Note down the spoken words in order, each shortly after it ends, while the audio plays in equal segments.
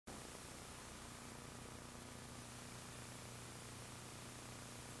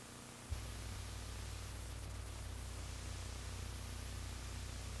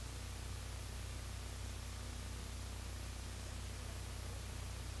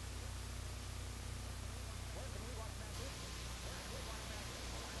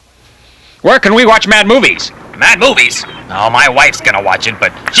Where can we watch Mad Movies? Mad Movies? Oh, my wife's gonna watch it,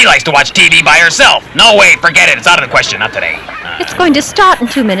 but she likes to watch TV by herself. No way, forget it. It's out of the question, not today. It's going to start in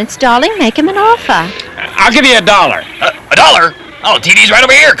 2 minutes, darling. Make him an offer. I'll give you $1. $1? Oh, TV's right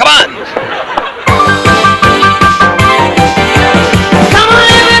over here. Come on.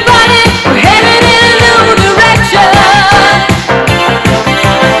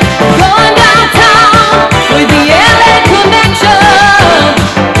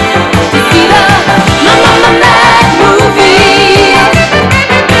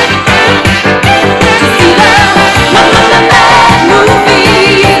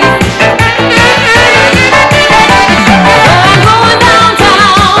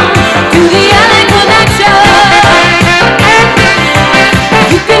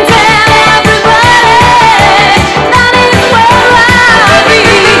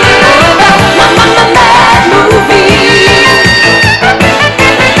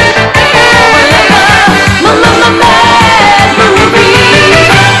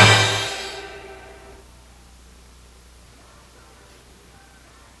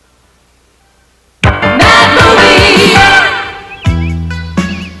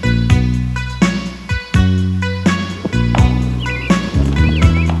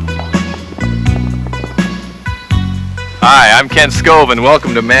 Hi, I'm Ken Scove, and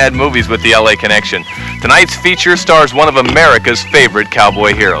welcome to Mad Movies with the LA Connection. Tonight's feature stars one of America's favorite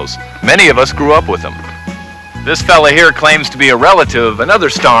cowboy heroes. Many of us grew up with him. This fella here claims to be a relative of another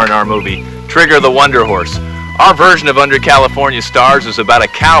star in our movie, Trigger the Wonder Horse. Our version of Under California Stars is about a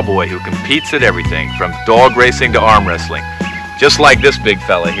cowboy who competes at everything, from dog racing to arm wrestling. Just like this big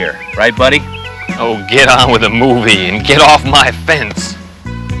fella here. Right, buddy? Oh, get on with the movie and get off my fence.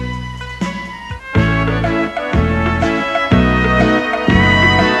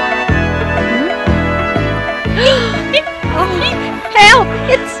 Help!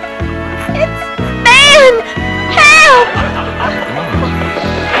 It's Ben! Help!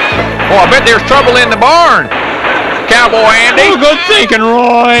 Oh, I bet there's trouble in the barn. Cowboy Andy. Oh, good thinking,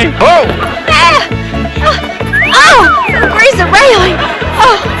 Roy. Oh! Raise the railing!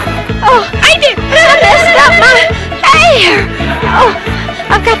 I messed up my hair! Oh,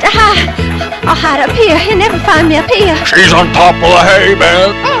 I've got to hide. I'll hide up here. He'll never find me up here. She's on top of the hay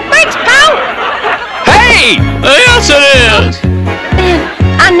bale. Oh, thanks, pal! Hey! Yes, it is. Ben,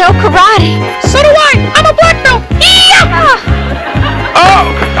 I know karate. So do I. I'm a black belt.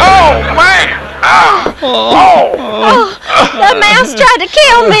 Oh, man! The mouse tried to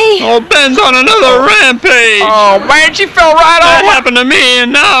kill me. Oh, Ben's on another rampage. Oh, man, she fell right That off. happened to me,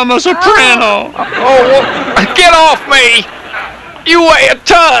 and now I'm a soprano. Oh, well, get off me! You weigh a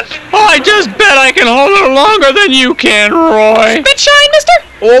ton. I just bet I can hold her longer than you can, Roy. Bit shine, mister?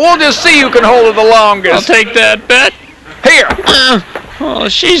 Well, we'll just see who can hold it the longest. I'll take that bet. Here. Oh,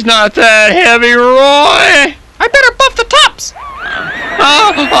 she's not that heavy, Roy. I better buff the tops.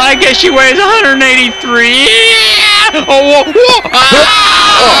 Oh, I guess she weighs 183. Oh, whoa, whoa.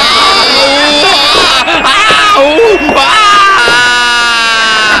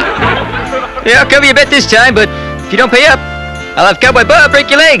 Yeah, I'll cover your bet this time, but if you don't pay up, I'll have Cowboy Bob break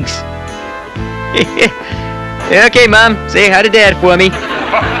your legs. Okay, Mom, say hi to Dad for me.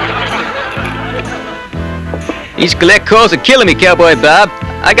 These collect calls are killing me, Cowboy Bob.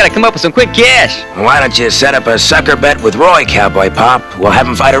 I gotta come up with some quick cash. Why don't you set up a sucker bet with Roy, Cowboy Pop? We'll have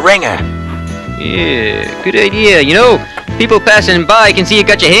him fight a ringer. Yeah, good idea. You know, people passing by can see you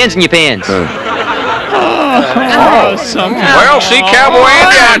got your hands in your pants. Well, see, Cowboy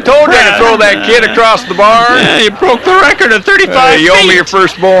Andy, I told you to throw that kid across the barn. Yeah, you broke the record at 35 You owe me feet. your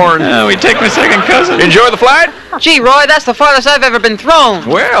firstborn. We take my second cousin. Enjoy the flight? Gee, Roy, that's the farthest I've ever been thrown.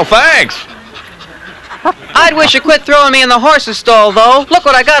 Well, thanks. I'd wish you quit throwing me in the horse's stall, though. Look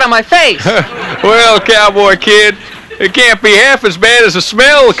what I got on my face. Well, cowboy kid, it can't be half as bad as the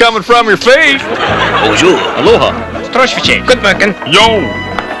smell coming from your face. Bonjour. Aloha. Strashvice. Good working. Yo.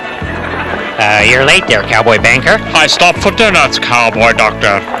 You're late there, cowboy banker. I stopped for donuts, Cowboy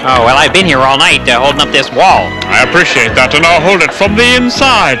Doctor. Oh, well, I've been here all night holding up this wall. I appreciate that, and I'll hold it from the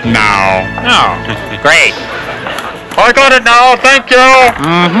inside now. Oh, great. I got it now, thank you.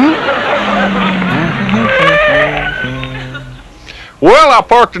 Well, I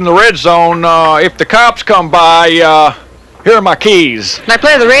parked in the red zone. If the cops come by, here are my keys. Can I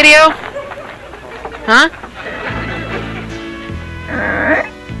play the radio? Huh?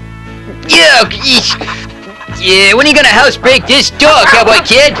 Yeah, yeah, when are you gonna housebreak this door, Cowboy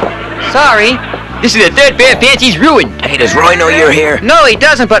Kid? Sorry. This is the third pair of pants he's ruined. Hey, does Roy know you're here? No, he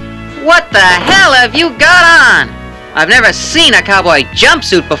doesn't, but what the hell have you got on? I've never seen a cowboy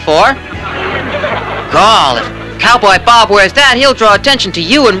jumpsuit before. Gall, if Cowboy Bob wears that, he'll draw attention to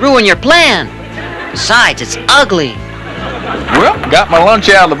you and ruin your plan. Besides, it's ugly. Well, got my lunch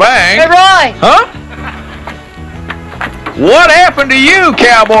out of the bag. Hey, Roy! Huh? What happened to you,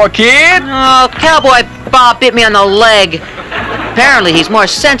 cowboy kid? Oh, Cowboy Bob bit me on the leg. Apparently, he's more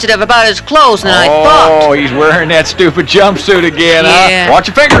sensitive about his clothes than I thought. Oh, he's wearing that stupid jumpsuit again, Yeah. huh? Watch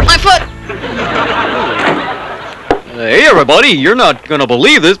your fingers. My foot! Hey, everybody, you're not gonna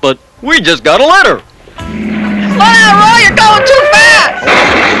believe this, but we just got a letter. Slow down, Roy, you're going too fast!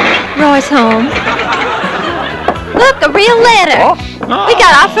 Roy's home. Look, a real letter. We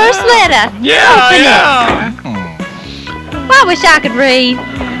got our first letter. Open it. Well, I wish I could read.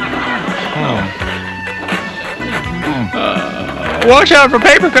 Watch out for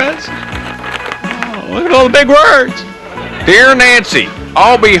paper cuts. Oh, look at all the big words. Dear Nancy,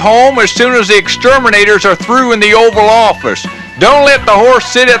 I'll be home as soon as the exterminators are through in the Oval Office. Don't let the horse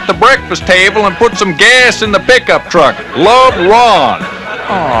sit at the breakfast table and put some gas in the pickup truck. Love, Ron.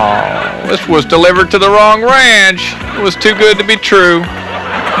 Oh, this was delivered to the wrong ranch. It was too good to be true.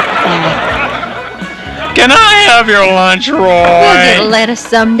 Can I have your lunch, Roy? We'll get a letter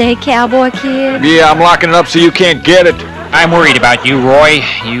someday, cowboy kid. Yeah, I'm locking it up so you can't get it. I'm worried about you, Roy.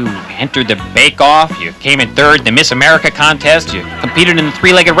 You entered the bake-off, you came in third in the Miss America contest, you competed in the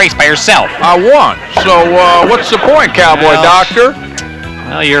three-legged race by yourself. I won. So, what's the point, cowboy doctor?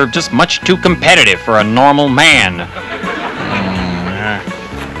 Well, you're just much too competitive for a normal man.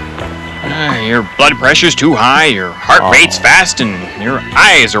 Your blood pressure's too high, your heart rate's fast, and your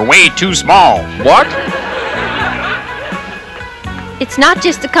eyes are way too small. What? It's not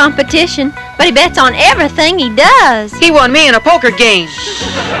just a competition, but he bets on everything he does. He won me in a poker game.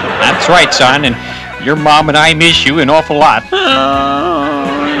 That's right, son, and your mom and I miss you an awful lot.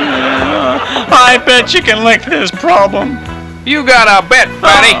 I bet you can lick this problem. You got a bet,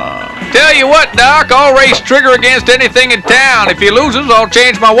 Fatty. Tell you what, Doc, I'll race Trigger against anything in town. If he loses, I'll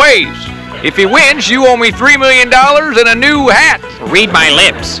change my ways. If he wins, you owe me $3 million and a new hat. Read my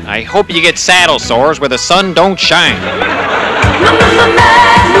lips. I hope you get saddle sores where the sun don't shine.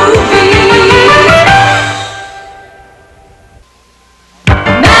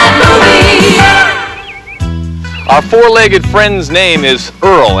 Our four-legged friend's name is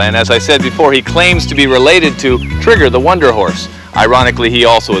Earl, and as I said before, he claims to be related to Trigger the Wonder Horse. Ironically, he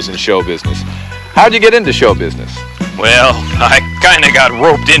also is in show business. How'd you get into show business? Well, I kinda got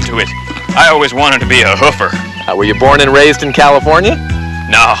roped into it. I always wanted to be a hoofer. Were you born and raised in California?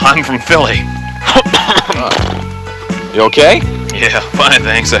 No, I'm from Philly. You okay? Yeah, fine,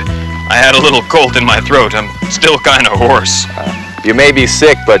 thanks. I had a little cold in my throat. I'm still kind of hoarse. You may be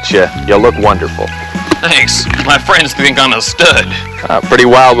sick, but you look wonderful. Thanks. My friends think I'm a stud. Pretty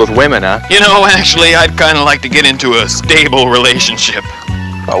wild with women, huh? You know, actually, I'd kind of like to get into a stable relationship.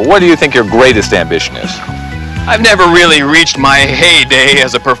 What do you think your greatest ambition is? I've never really reached my heyday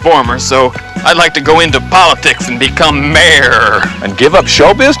as a performer, so I'd like to go into politics and become mayor. And give up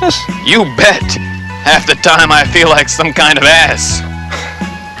show business? You bet. Half the time I feel like some kind of ass.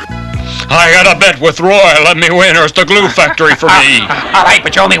 I got a bet with Roy. Let me win or it's the glue factory for me. All right,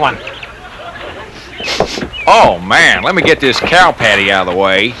 but you only one. Oh, man, let me get this cow patty out of the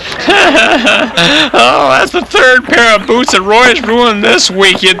way. Oh, that's the third pair of boots that Roy's ruined this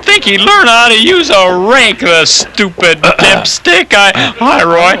week. You'd think he'd learn how to use a rake, the stupid dipstick. Hi,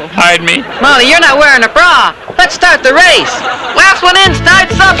 Roy. Hide me. Molly, you're not wearing a bra. Let's start the race. Last one in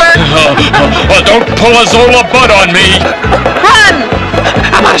starts supper. Well, don't pull a Zola butt on me. Run!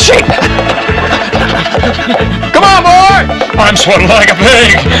 I'm out of shape. Come on, boy! I'm sweating like a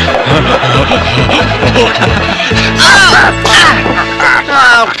pig.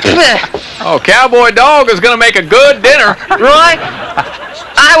 Oh, Cowboy Dog is going to make a good dinner. Roy,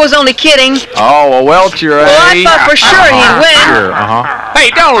 I was only kidding. Oh, a Welcher, eh? Well, I thought for sure he'd win. Sure, Hey,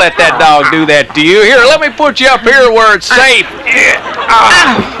 don't let that dog do that to you. Here, let me put you up here where it's safe.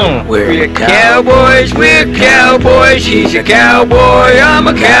 We're cowboys, we're cowboys. He's a cowboy, I'm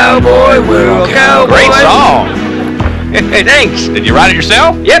a cowboy. We're all cowboys. Great song. Hey, thanks. Did you write it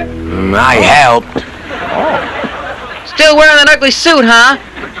yourself? Yep. I helped. Still wearing that ugly suit, huh?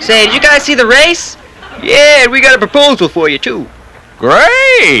 Say, did you guys see the race? Yeah, we got a proposal for you, too.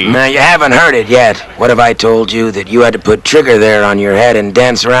 Great. Now, you haven't heard it yet. What if I told you that you had to put Trigger there on your head and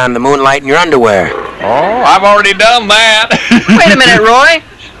dance around the moonlight in your underwear? Oh, I've already done that. Wait a minute, Roy.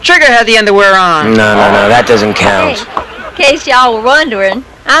 Trigger had the underwear on. No, that doesn't count. Hey, in case y'all were wondering,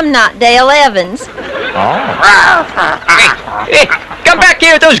 I'm not Dale Evans. Hey, come back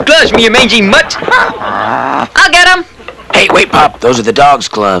here with those gloves, me, you mangy mutt. I'll get them. Hey, wait, Pop. Those are the dog's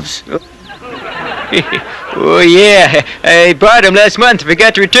gloves. Oh, yeah. I bought them last month.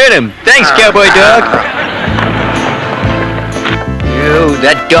 Forgot to return them. Thanks, Cowboy Dog. Oh,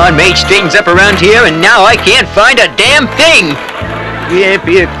 that darn maid straightens up around here, and now I can't find a damn thing. Yep.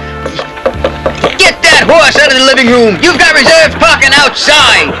 Get that horse out of the living room. You've got reserved parking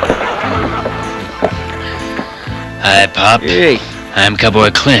outside. Hi, Pop. Hey. I'm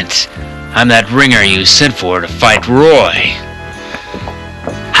Cowboy Clint. I'm that ringer you sent for to fight Roy.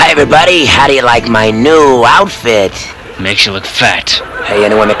 Hi, everybody. How do you like my new outfit? Makes you look fat. Hey,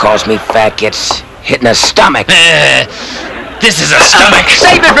 anyone that calls me fat gets hit in the stomach. This is a stomach.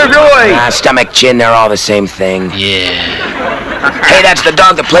 Save it for Roy. Stomach, chin, they're all the same thing. Yeah. Hey, that's the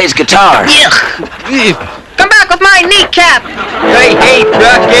dog that plays guitar. Come back with my kneecap. I hate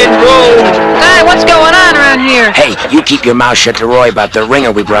rock and roll. Hey, what's going on around here? Hey, you keep your mouth shut to Roy about the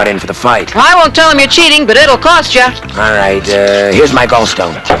ringer we brought in for the fight. Well, I won't tell him you're cheating, but it'll cost you. All right, here's my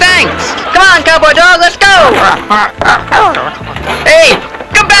gallstone. Thanks. Come on, cowboy dog, let's go. Hey,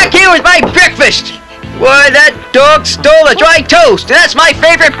 come back here with my breakfast. Why, that dog stole a dry toast, and that's my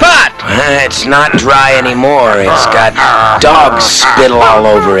favorite part. It's not dry anymore. It's got dog spittle all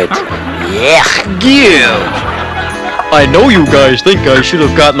over it. Yeah. I know you guys think I should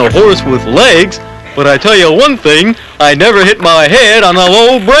have gotten a horse with legs, but I tell you one thing, I never hit my head on a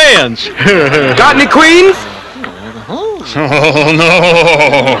low branch. Got any queens? Oh,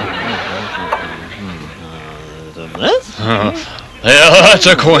 no. Yeah, that's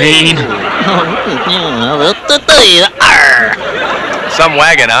a queen. Some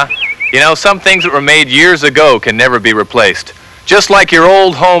wagon, huh? You know, some things that were made years ago can never be replaced. Just like your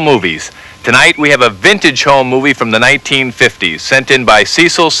old home movies. Tonight we have a vintage home movie from the 1950s, sent in by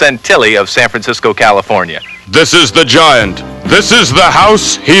Cecil Santilli of San Francisco, California. This is the giant. This is the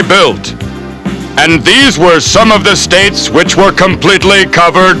house he built. And these were some of the states which were completely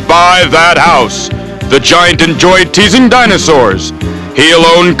covered by that house. The giant enjoyed teasing dinosaurs. He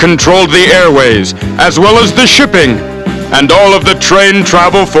alone controlled the airways, as well as the shipping, and all of the train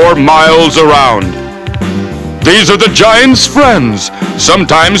travel for miles around. These are the giant's friends.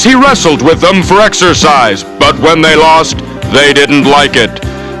 Sometimes he wrestled with them for exercise, but when they lost, they didn't like it.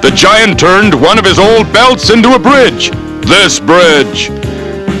 The giant turned one of his old belts into a bridge. This bridge.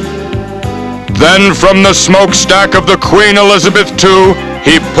 Then from the smokestack of the Queen Elizabeth II,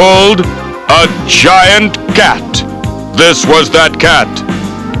 he pulled a giant cat. This was that cat.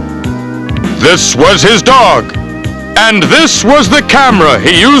 This was his dog. And this was the camera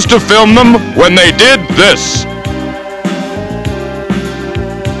he used to film them when they did this.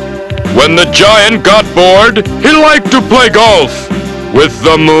 When the giant got bored, he liked to play golf with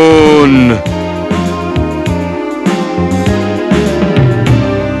the moon.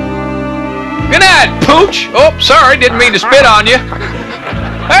 Good night, Pooch. Oh, sorry, didn't mean to spit on you.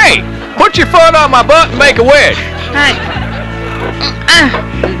 Hey, put your foot on my butt and make a wish. Hey.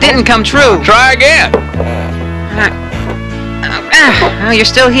 Didn't come true. Try again. Oh, you're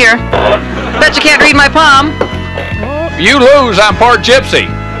still here. Bet you can't read my palm. You lose, I'm part gypsy.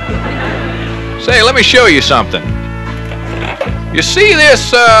 Say, let me show you something. You see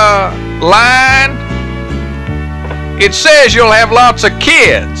this line? It says you'll have lots of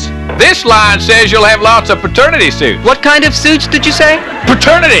kids. This line says you'll have lots of paternity suits. What kind of suits did you say?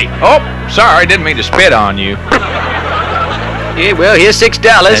 Paternity! Oh, sorry, didn't mean to spit on you. Yeah, well, here's $6.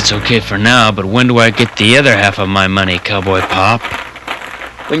 That's okay for now, but when do I get the other half of my money, Cowboy Pop?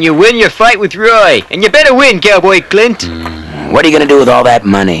 When you win your fight with Roy. And you better win, Cowboy Clint. What are you gonna do with all that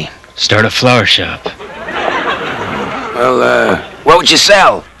money? Start a flower shop. Well, what would you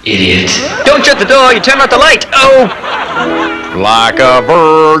sell? Idiot. Don't shut the door, you turn out the light. Oh! Like a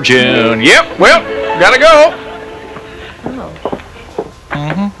virgin. Yep, well, gotta go.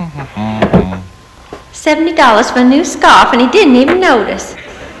 $70 for a new scarf, and he didn't even notice.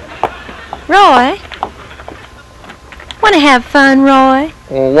 Roy? Want to have fun, Roy?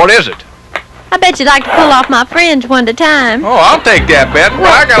 Well, what is it? I bet you'd like to pull off my fringe one at a time. Oh, I'll take that bet, but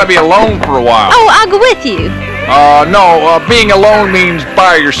I gotta be alone for a while. Oh, I'll go with you. No, being alone means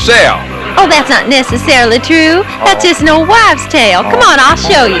by yourself. Oh, that's not necessarily true. That's just an old wives' tale. Come on, I'll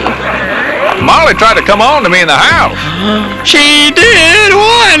show you. Molly tried to come on to me in the house. She did?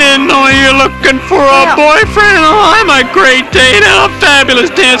 Oh, I didn't know you're looking for a boyfriend. Oh, I'm a great date and a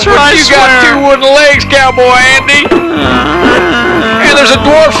fabulous dancer, But I you swear. got two wooden legs, Cowboy Andy. And there's a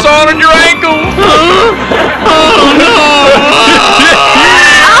dwarf sawn on your ankle. Oh, no.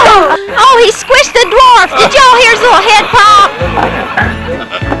 Oh, he squished the dwarf. Did y'all hear his little head pop?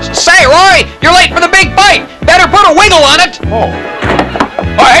 Say, Roy, you're late for the big fight. Better put a wiggle on it. Oh,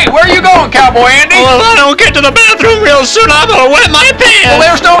 hey, where are you going, Cowboy Andy? Well, if I don't get to the bathroom real soon, I'm gonna wet my pants. Well,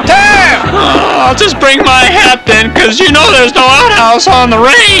 there's no time. Oh, I'll just bring my hat then, because you know there's no outhouse on the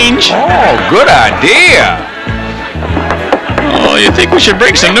range. Oh, good idea. Oh, you think we should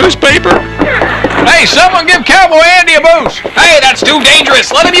bring some newspaper? Hey, someone give Cowboy Andy a boost. Hey, that's too dangerous.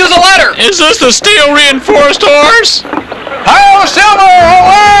 Let him use a ladder. Is this the steel reinforced horse? Hi-yo, Silver!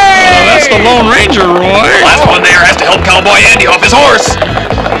 Away! Oh, that's the Lone Ranger, Roy. Last one there has to help Cowboy Andy off his horse.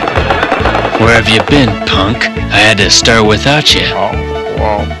 Where have you been, punk? I had to start without you.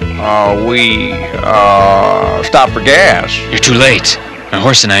 We stopped for gas. You're too late. My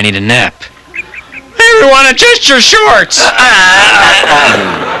horse and I need a nap. Everyone, adjust your shorts.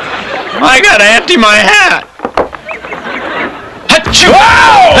 I gotta empty my hat.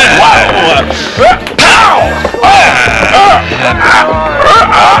 Whoa!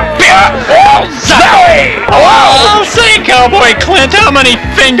 I'll say, Cowboy Clint, how many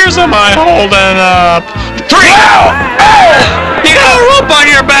fingers am I holding up? 3! You got a rope on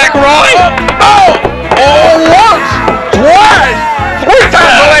your back, Roy? Once, twice, 3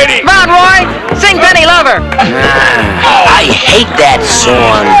 times, lady! Come on, Roy. Sing Penny Lover. I hate that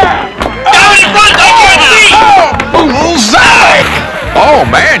song. Oh,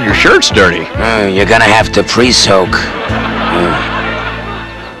 man, your shirt's dirty. You're gonna have to pre-soak.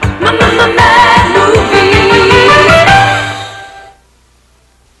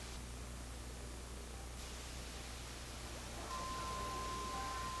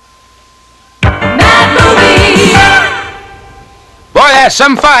 Boy, that's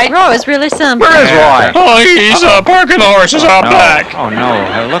some fight. Roy is really something. Where is Roy? Oh, he's parking the horses out back. Oh,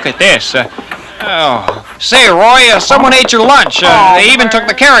 no. Look at this. Say, Roy, someone ate your lunch. They even took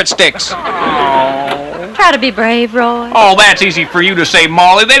the carrot sticks. Try to be brave, Roy. Oh, that's easy for you to say,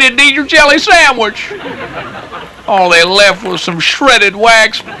 Molly. They didn't eat your jelly sandwich. All they left was some shredded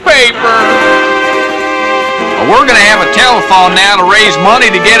wax paper. Well, we're going to have a telethon now to raise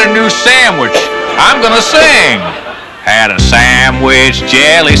money to get a new sandwich. I'm going to sing. Had a sandwich,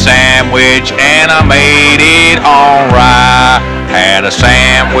 jelly sandwich, and I made it all right. Had a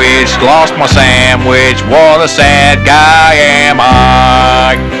sandwich, lost my sandwich. What a sad guy am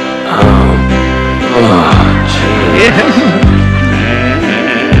I.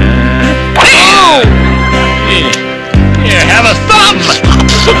 Yeah, have a thumb.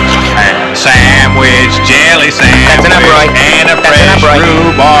 Sandwich, jelly sandwich, and a fresh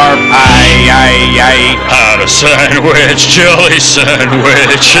rhubarb pie. Had a sandwich, jelly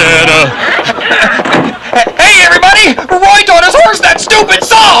sandwich, and a... Hey, everybody! Roy taught his horse that stupid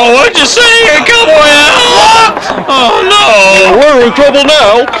song! Oh, what'd you say, Cowboy Al? Oh, no! We're in trouble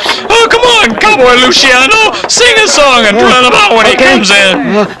now. Oh, come on, Cowboy Luciano! Sing a song and run him out when he comes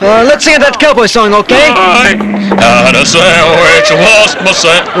in. Let's sing that cowboy song, okay? Had a sandwich, lost my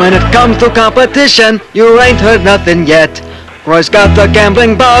sandwich. When it comes to competition, you ain't heard nothing yet. Roy's got the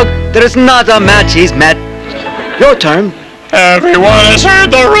gambling bug. There is not a match he's met. Your turn. Everyone has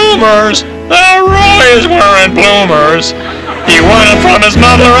heard the rumors that Roy is wearing bloomers. He won it from his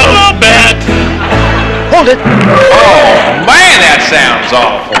mother a little bit. Hold it. Oh, man, that sounds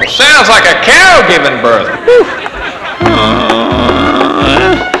awful. Sounds like a cow giving birth.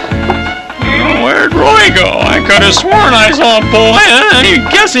 Where'd Roy go? I could have sworn I saw him pull in. I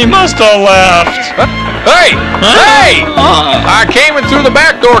guess he must have left. Hey! Hey! I came in through the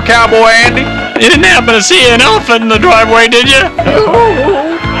back door, Cowboy Andy. You didn't happen to see an elephant in the driveway, did you?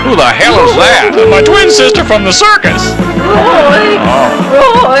 Who the hell is that? My twin sister from the circus. Roy!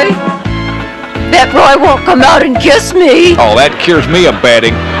 Bet Roy won't come out and kiss me. Oh, that cures me of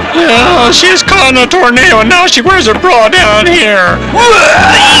betting. Yeah, she's caught in a tornado and now she wears her bra down here.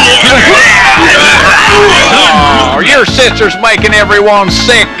 Oh, your sister's making everyone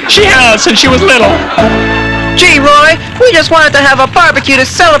sick. She has since she was little. Gee, Roy, we just wanted to have a barbecue to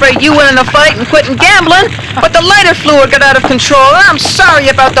celebrate you winning the fight and quitting gambling, but the lighter fluid got out of control. I'm sorry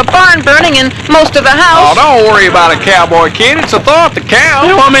about the barn burning and most of the Oh, house. don't worry about it, Cowboy Kid. It's a thought that counts.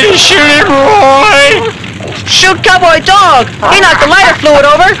 You want me to shoot him, Roy? Shoot Cowboy Dog. He knocked the lighter fluid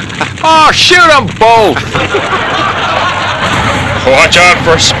over. Oh, shoot them both. Watch out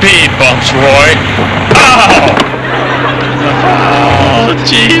for speed bumps, Roy. Ow! Oh,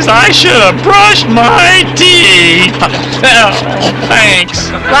 jeez, I should have brushed my teeth. Oh, thanks.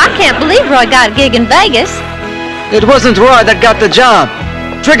 Well, I can't believe Roy got a gig in Vegas. It wasn't Roy that got the job.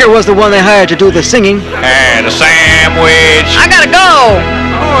 Trigger was the one they hired to do the singing. And a sandwich. I gotta go.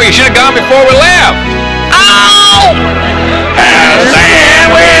 Oh, you should have gone before we left. Ow! And a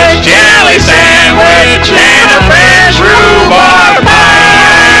sandwich, jelly sandwich, and a fresh rhubarb pie.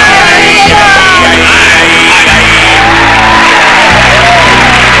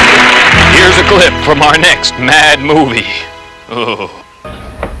 Here's a clip from our next Mad movie. Oh.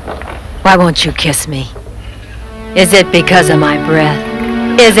 Why won't you kiss me? Is it because of my breath?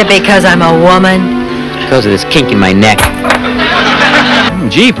 Is it because I'm a woman? Because of this kink in my neck.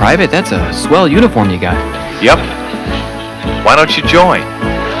 Gee, Private, that's a swell uniform you got. Yep. Why don't you join?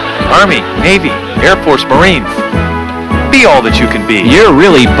 Army, Navy, Air Force, Marines. Be all that you can be. You're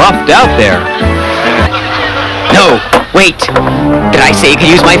really buffed out there. No, wait. Did I say you could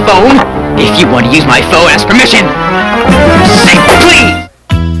use my phone? If you want to use my phone, ask permission. Say please.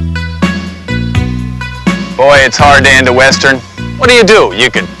 Boy, it's hard to end a Western. What do? You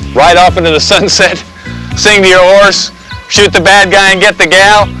could ride off into the sunset, sing to your horse, shoot the bad guy and get the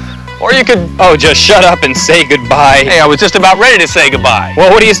gal. Or you could... Oh, just shut up and say goodbye. Hey, I was just about ready to say goodbye.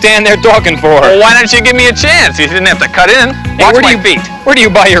 Well, what are you standing there talking for? Well, why don't you give me a chance? You didn't have to cut in. Hey, Watch my feet. Where do you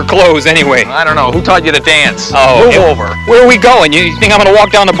buy your clothes, anyway? I don't know. Who taught you to dance? Oh, Move over. Where are we going? You think I'm going to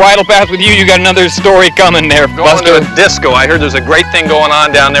walk down the bridle path with you? You got another story coming there, Going Buster. to a disco. I heard there's a great thing going on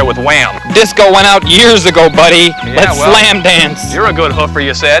down there with Wham. Disco went out years ago, buddy. Let's well, slam dance. You're a good hoofer,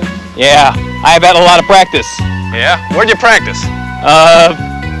 you said. Yeah, I've had a lot of practice. Yeah? Where'd you practice?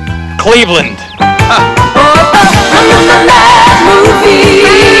 Cleveland.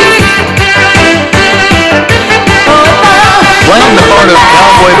 Playing the part of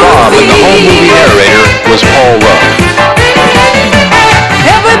Cowboy Bob and the home movie narrator was Paul Rudd.